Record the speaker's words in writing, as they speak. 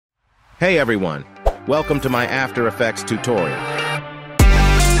Hey everyone, welcome to my After Effects tutorial.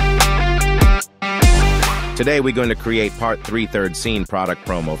 Today we're going to create part 3 third scene product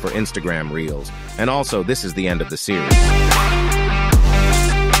promo for Instagram Reels, and also this is the end of the series.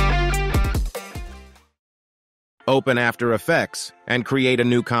 Open After Effects and create a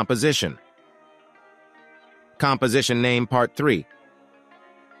new composition. Composition name part 3.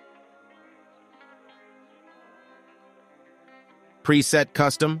 Preset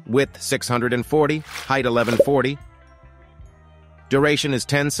custom, width 640, height 1140. Duration is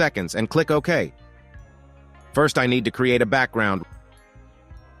 10 seconds and click OK. First I need to create a background.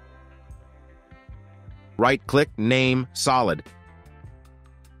 Right-click, name, solid.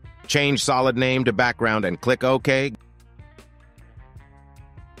 Change solid name to background and click OK.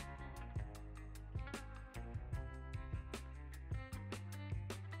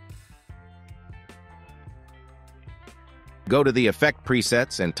 Go to the Effect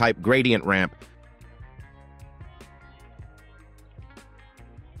presets and type Gradient Ramp.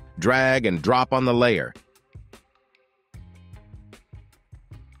 Drag and drop on the layer.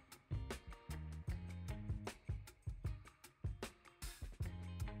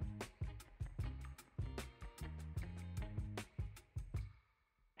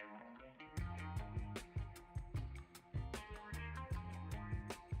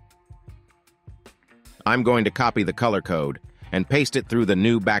 I'm going to copy the color code and paste it through the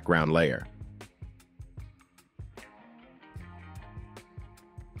new background layer.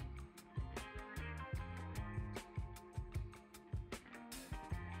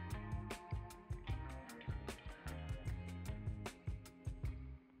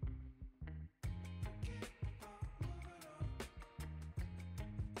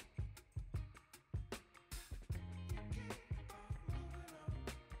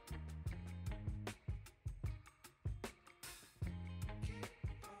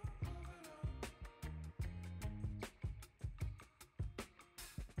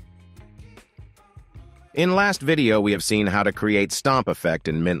 In last video, we have seen how to create stomp effect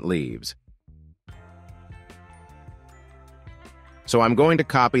in mint leaves. So I'm going to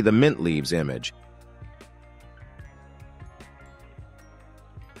copy the mint leaves image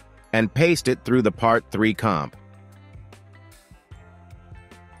and paste it through the part 3 comp.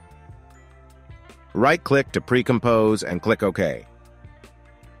 Right-click to pre-compose and click OK.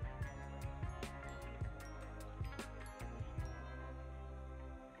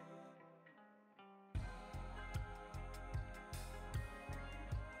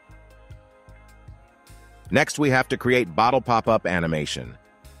 Next, we have to create bottle pop-up animation.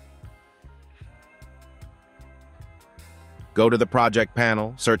 Go to the project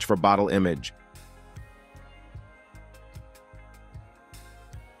panel, search for bottle image.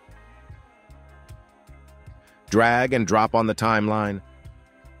 Drag and drop on the timeline.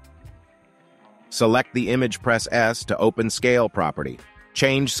 Select the image, press S to open scale property.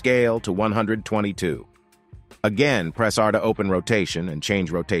 Change scale to 122. Again, press R to open rotation and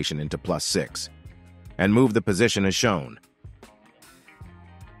change rotation into +6. And move the position as shown.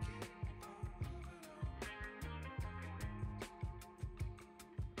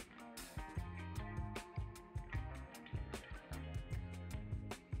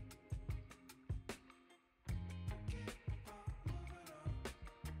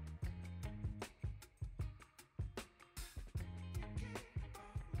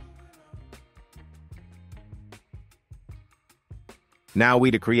 Now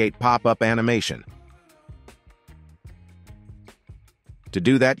we to create pop-up animation. To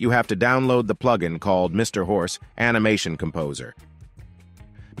do that, you have to download the plugin called Mr. Horse Animation Composer.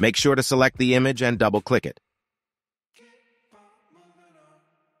 Make sure to select the image and double-click it.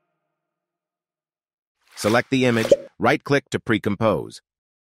 Select the image, right-click to pre-compose.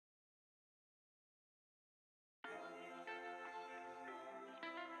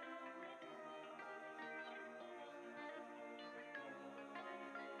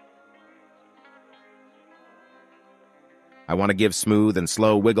 I want to give smooth and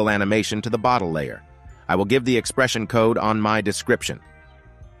slow wiggle animation to the bottle layer. I will give the expression code on my description.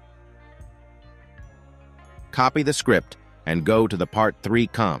 Copy the script and go to the part 3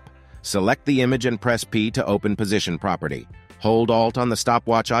 comp. Select the image and press P to open position property. Hold Alt on the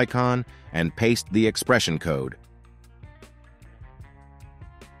stopwatch icon and paste the expression code.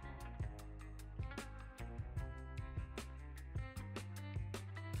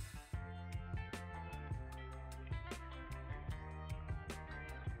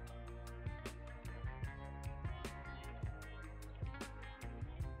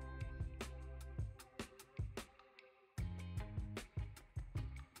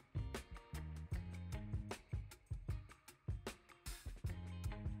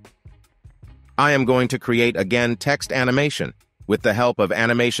 I am going to create again text animation with the help of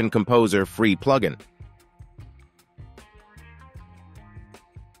Animation Composer free plugin.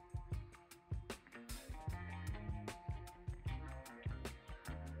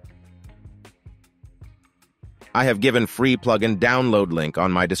 I have given free plugin download link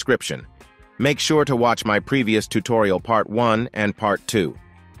on my description. Make sure to watch my previous tutorial Part 1 and Part 2.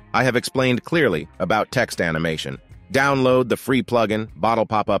 I have explained clearly about text animation. Download the free plugin,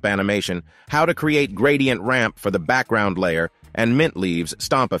 Popup Animation, how to create gradient ramp for the background layer, and mint leaves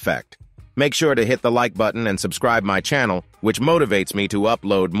stomp effect. Make sure to hit the like button and subscribe my channel, which motivates me to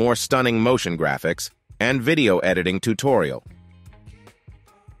upload more stunning motion graphics and video editing tutorial.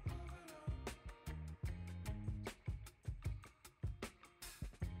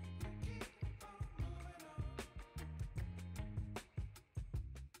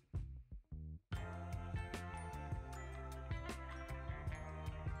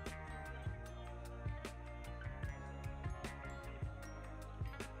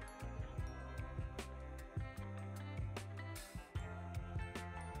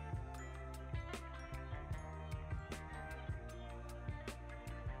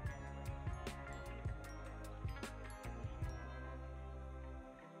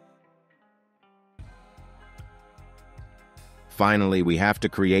 Finally, we have to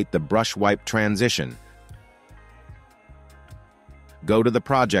create the brush wipe transition. Go to the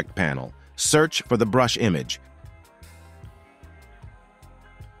project panel, search for the brush image.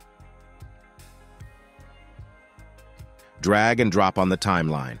 Drag and drop on the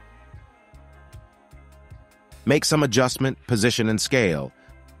timeline. Make some adjustment, position, and scale.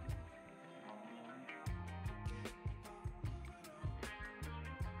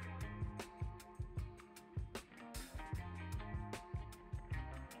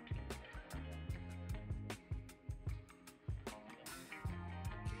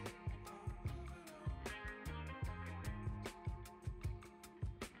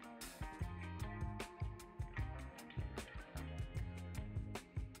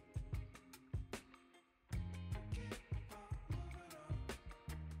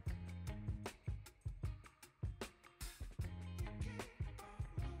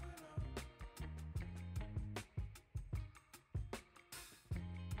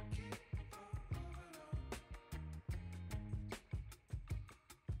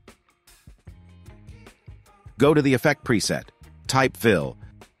 Go to the Effect preset, type Fill.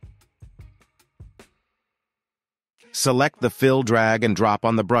 Select the Fill, drag, and drop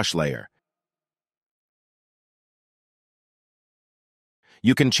on the brush layer.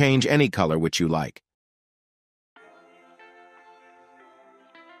 You can change any color which you like.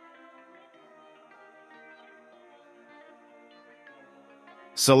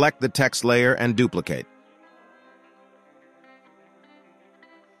 Select the text layer and duplicate.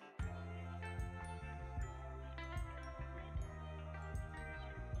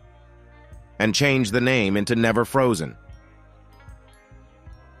 And change the name into Never Frozen.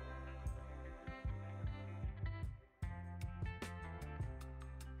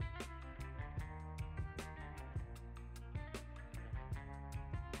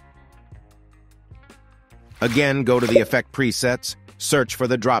 Again, go to the Effect presets, search for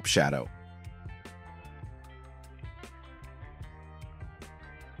the drop shadow.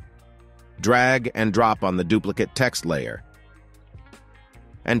 Drag and drop on the duplicate text layer.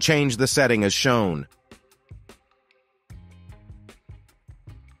 And change the setting as shown.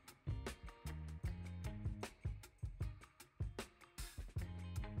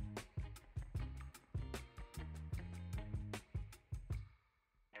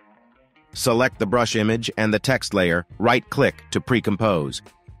 Select the brush image and the text layer, right-click to pre-compose.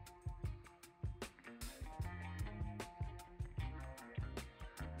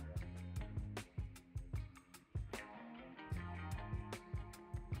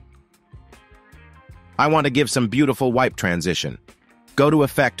 I want to give some beautiful wipe transition. Go to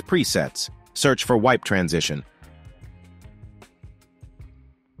Effect Presets, search for Wipe Transition.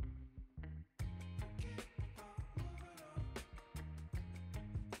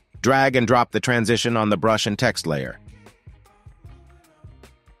 Drag and drop the transition on the brush and text layer.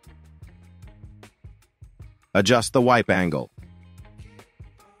 Adjust the wipe angle.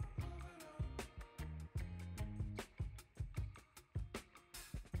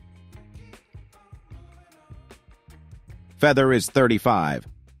 Feather is 35.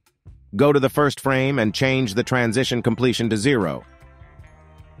 Go to the first frame and change the transition completion to 0.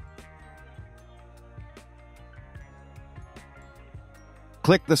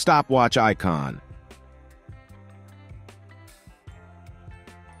 Click the stopwatch icon.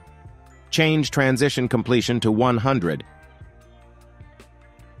 Change transition completion to 100.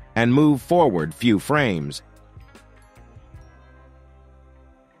 and move forward few frames,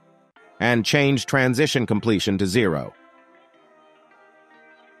 and change transition completion to 0.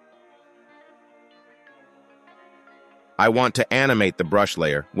 I want to animate the brush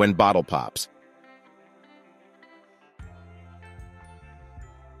layer when bottle pops.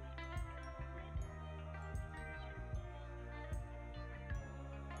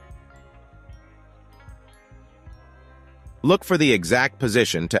 Look for the exact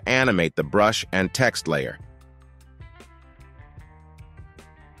position to animate the brush and text layer.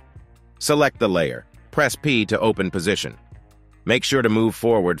 Select the layer. Press P to open position. Make sure to move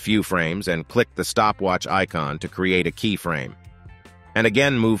forward few frames and click the stopwatch icon to create a keyframe. And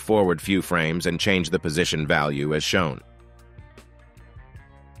again move forward few frames and change the position value as shown.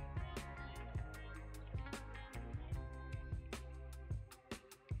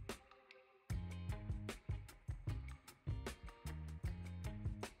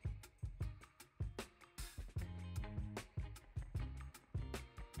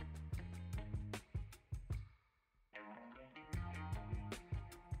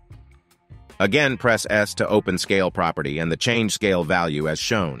 Again, press S to open scale property and the change scale value as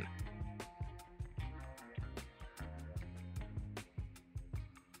shown.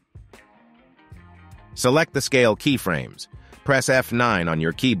 Select the scale keyframes. Press F9 on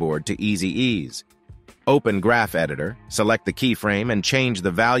your keyboard to easy ease. Open Graph Editor, select the keyframe and change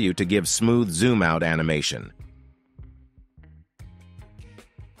the value to give smooth zoom out animation.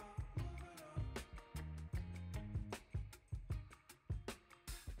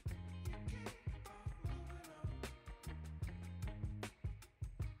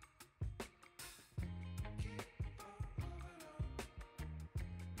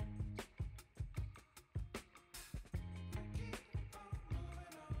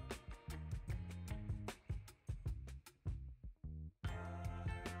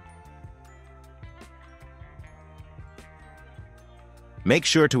 Make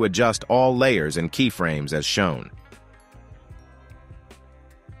sure to adjust all layers and keyframes as shown.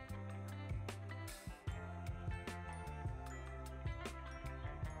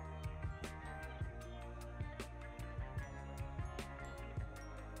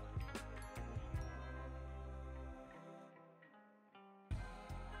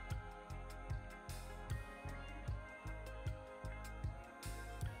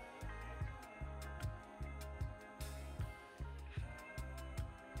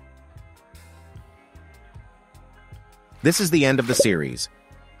 This is the end of the series.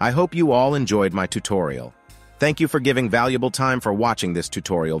 I hope you all enjoyed my tutorial. Thank you for giving valuable time for watching this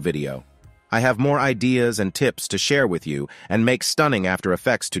tutorial video. I have more ideas and tips to share with you and make stunning After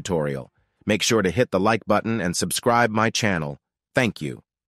Effects tutorial. Make sure to hit the like button and subscribe my channel. Thank you.